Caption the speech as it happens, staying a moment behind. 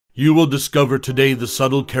You will discover today the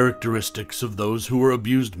subtle characteristics of those who are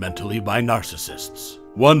abused mentally by narcissists.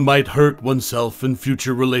 One might hurt oneself in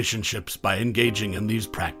future relationships by engaging in these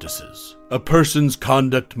practices. A person's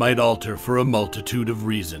conduct might alter for a multitude of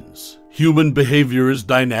reasons. Human behavior is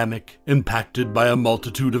dynamic, impacted by a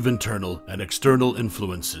multitude of internal and external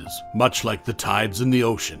influences, much like the tides in the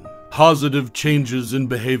ocean. Positive changes in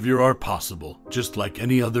behavior are possible, just like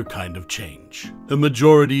any other kind of change. The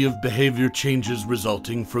majority of behavior changes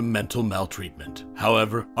resulting from mental maltreatment,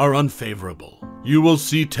 however, are unfavorable. You will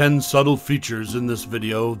see 10 subtle features in this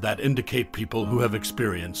video that indicate people who have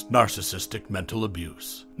experienced narcissistic mental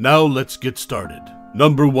abuse. Now let's get started.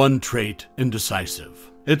 Number 1 trait,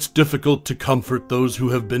 indecisive. It's difficult to comfort those who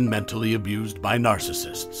have been mentally abused by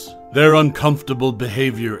narcissists. Their uncomfortable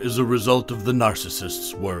behavior is a result of the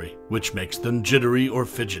narcissist's worry, which makes them jittery or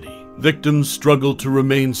fidgety. Victims struggle to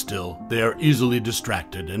remain still, they are easily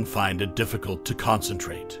distracted and find it difficult to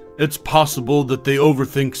concentrate. It's possible that they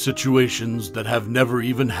overthink situations that have never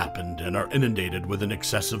even happened and are inundated with an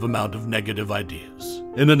excessive amount of negative ideas.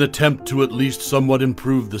 In an attempt to at least somewhat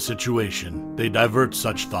improve the situation, they divert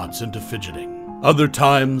such thoughts into fidgeting. Other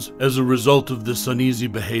times, as a result of this uneasy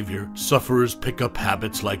behavior, sufferers pick up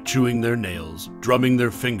habits like chewing their nails, drumming their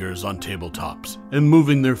fingers on tabletops, and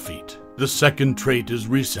moving their feet. The second trait is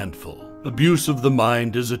resentful. Abuse of the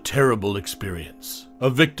mind is a terrible experience. A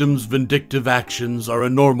victim's vindictive actions are a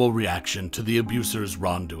normal reaction to the abuser's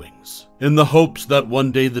wrongdoings. In the hopes that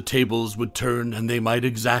one day the tables would turn and they might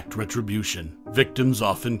exact retribution, victims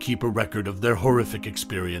often keep a record of their horrific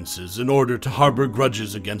experiences in order to harbor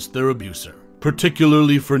grudges against their abuser.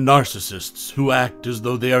 Particularly for narcissists who act as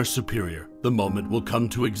though they are superior, the moment will come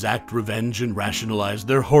to exact revenge and rationalize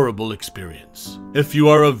their horrible experience. If you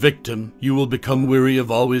are a victim, you will become weary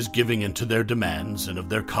of always giving in to their demands and of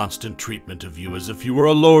their constant treatment of you as if you were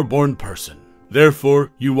a lower-born person.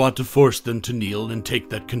 Therefore, you want to force them to kneel and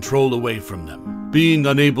take that control away from them. Being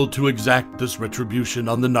unable to exact this retribution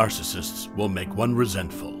on the narcissists will make one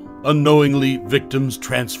resentful. Unknowingly, victims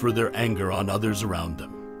transfer their anger on others around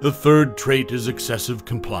them. The third trait is excessive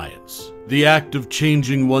compliance. The act of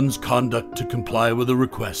changing one's conduct to comply with a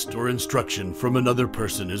request or instruction from another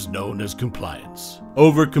person is known as compliance.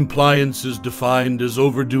 Overcompliance is defined as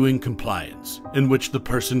overdoing compliance, in which the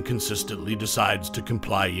person consistently decides to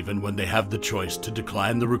comply even when they have the choice to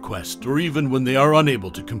decline the request or even when they are unable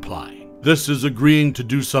to comply. This is agreeing to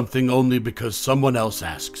do something only because someone else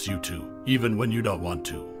asks you to, even when you don't want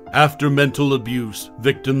to. After mental abuse,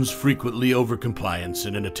 victims frequently overcompliance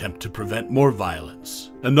in an attempt to prevent more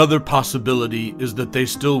violence. Another possibility is that they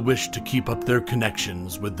still wish to keep up their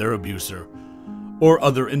connections with their abuser or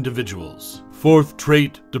other individuals. Fourth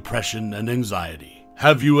trait, depression and anxiety.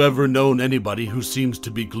 Have you ever known anybody who seems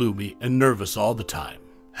to be gloomy and nervous all the time?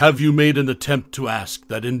 Have you made an attempt to ask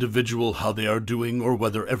that individual how they are doing or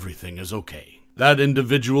whether everything is okay? That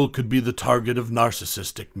individual could be the target of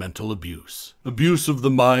narcissistic mental abuse. Abuse of the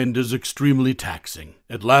mind is extremely taxing.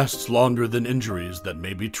 It lasts longer than injuries that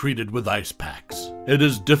may be treated with ice packs. It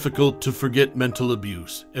is difficult to forget mental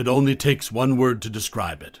abuse. It only takes one word to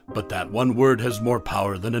describe it, but that one word has more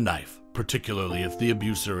power than a knife, particularly if the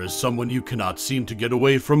abuser is someone you cannot seem to get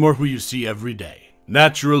away from or who you see every day.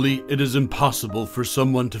 Naturally, it is impossible for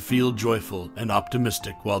someone to feel joyful and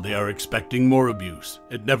optimistic while they are expecting more abuse.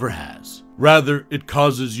 It never has. Rather, it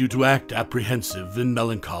causes you to act apprehensive and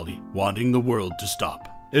melancholy, wanting the world to stop.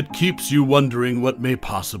 It keeps you wondering what may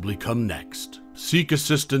possibly come next. Seek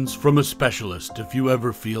assistance from a specialist if you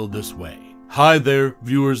ever feel this way. Hi there,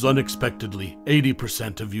 viewers. Unexpectedly,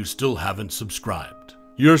 80% of you still haven't subscribed.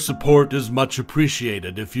 Your support is much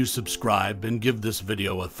appreciated if you subscribe and give this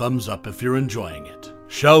video a thumbs up if you're enjoying it.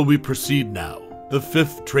 Shall we proceed now? The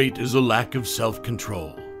fifth trait is a lack of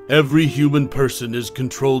self-control. Every human person is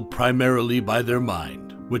controlled primarily by their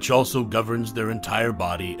mind, which also governs their entire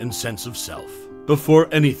body and sense of self. Before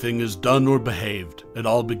anything is done or behaved, it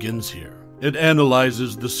all begins here. It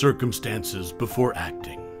analyzes the circumstances before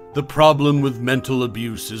acting. The problem with mental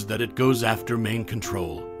abuse is that it goes after main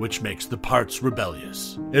control, which makes the parts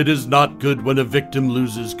rebellious. It is not good when a victim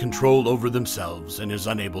loses control over themselves and is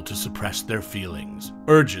unable to suppress their feelings,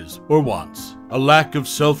 urges, or wants. A lack of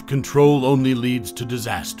self-control only leads to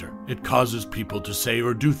disaster. It causes people to say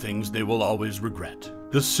or do things they will always regret.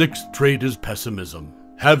 The sixth trait is pessimism.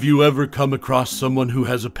 Have you ever come across someone who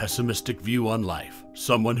has a pessimistic view on life?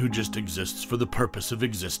 Someone who just exists for the purpose of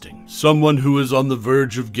existing? Someone who is on the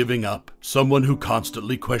verge of giving up? Someone who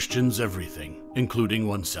constantly questions everything, including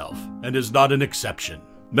oneself, and is not an exception?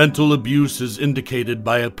 Mental abuse is indicated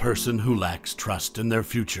by a person who lacks trust in their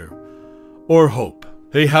future or hope.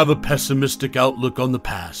 They have a pessimistic outlook on the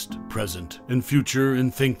past, present, and future,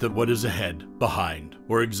 and think that what is ahead, behind,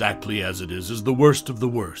 or exactly as it is the worst of the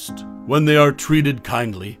worst. When they are treated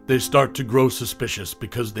kindly, they start to grow suspicious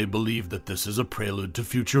because they believe that this is a prelude to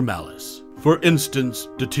future malice. For instance,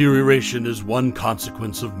 deterioration is one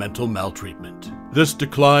consequence of mental maltreatment. This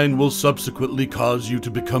decline will subsequently cause you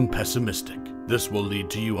to become pessimistic. This will lead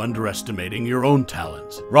to you underestimating your own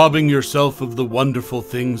talents, robbing yourself of the wonderful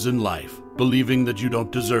things in life, believing that you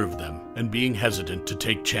don't deserve them, and being hesitant to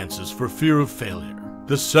take chances for fear of failure.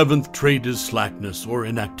 The seventh trait is slackness or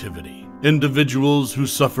inactivity. Individuals who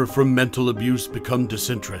suffer from mental abuse become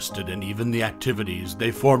disinterested in even the activities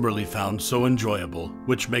they formerly found so enjoyable,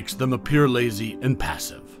 which makes them appear lazy and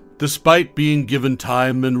passive. Despite being given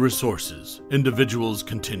time and resources, individuals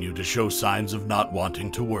continue to show signs of not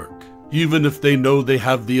wanting to work. Even if they know they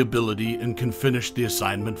have the ability and can finish the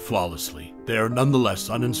assignment flawlessly, they are nonetheless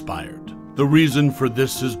uninspired. The reason for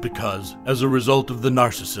this is because, as a result of the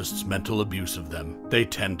narcissist's mental abuse of them, they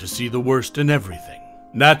tend to see the worst in everything.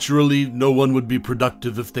 Naturally, no one would be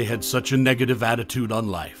productive if they had such a negative attitude on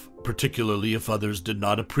life, particularly if others did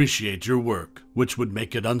not appreciate your work, which would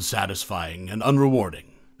make it unsatisfying and unrewarding.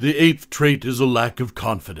 The eighth trait is a lack of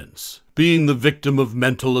confidence. Being the victim of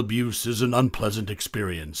mental abuse is an unpleasant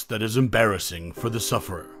experience that is embarrassing for the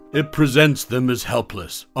sufferer. It presents them as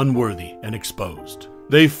helpless, unworthy, and exposed.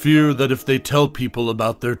 They fear that if they tell people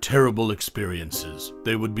about their terrible experiences,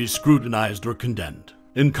 they would be scrutinized or condemned.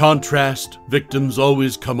 In contrast, victims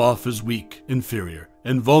always come off as weak, inferior,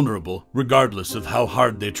 and vulnerable, regardless of how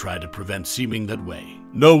hard they try to prevent seeming that way.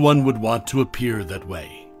 No one would want to appear that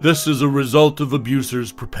way. This is a result of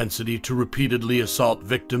abusers' propensity to repeatedly assault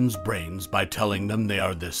victims' brains by telling them they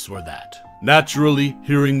are this or that. Naturally,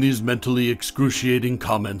 hearing these mentally excruciating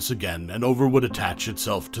comments again and over would attach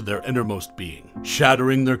itself to their innermost being,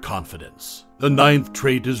 shattering their confidence. The ninth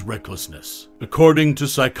trait is recklessness. According to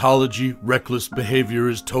psychology, reckless behavior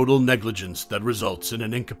is total negligence that results in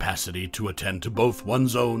an incapacity to attend to both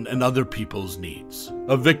one's own and other people's needs.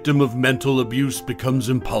 A victim of mental abuse becomes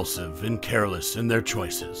impulsive and careless in their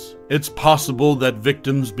choices. It's possible that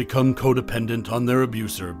victims become codependent on their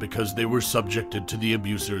abuser because they were subjected to the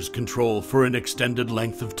abuser's control for an extended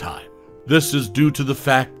length of time. This is due to the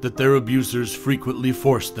fact that their abusers frequently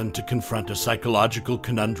force them to confront a psychological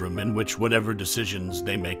conundrum in which whatever decisions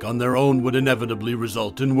they make on their own would inevitably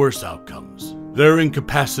result in worse outcomes. Their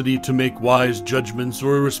incapacity to make wise judgments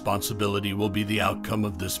or irresponsibility will be the outcome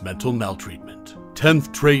of this mental maltreatment.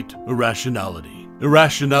 10th trait, irrationality.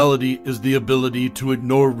 Irrationality is the ability to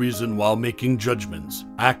ignore reason while making judgments,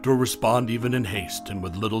 act or respond even in haste and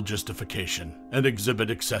with little justification, and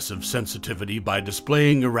exhibit excessive sensitivity by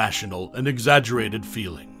displaying irrational and exaggerated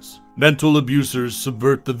feelings. Mental abusers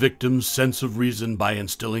subvert the victim's sense of reason by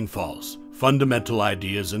instilling false, fundamental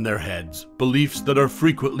ideas in their heads, beliefs that are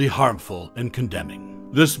frequently harmful and condemning.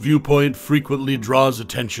 This viewpoint frequently draws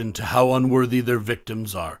attention to how unworthy their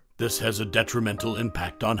victims are. This has a detrimental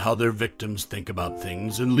impact on how their victims think about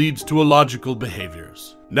things and leads to illogical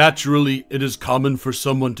behaviors. Naturally, it is common for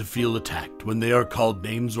someone to feel attacked when they are called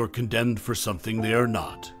names or condemned for something they are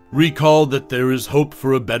not. Recall that there is hope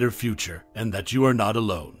for a better future and that you are not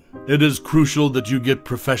alone. It is crucial that you get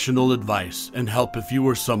professional advice and help if you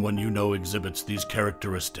or someone you know exhibits these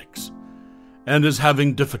characteristics and is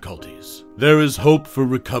having difficulties. There is hope for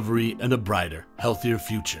recovery and a brighter, healthier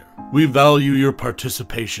future. We value your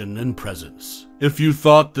participation and presence. If you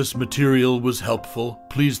thought this material was helpful,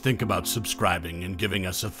 please think about subscribing and giving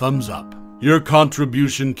us a thumbs up. Your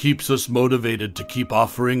contribution keeps us motivated to keep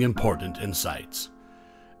offering important insights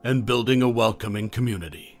and building a welcoming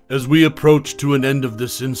community. As we approach to an end of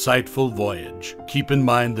this insightful voyage, keep in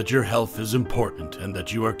mind that your health is important and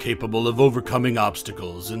that you are capable of overcoming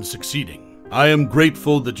obstacles and succeeding. I am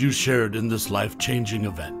grateful that you shared in this life-changing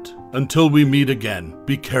event. Until we meet again,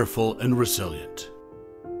 be careful and resilient.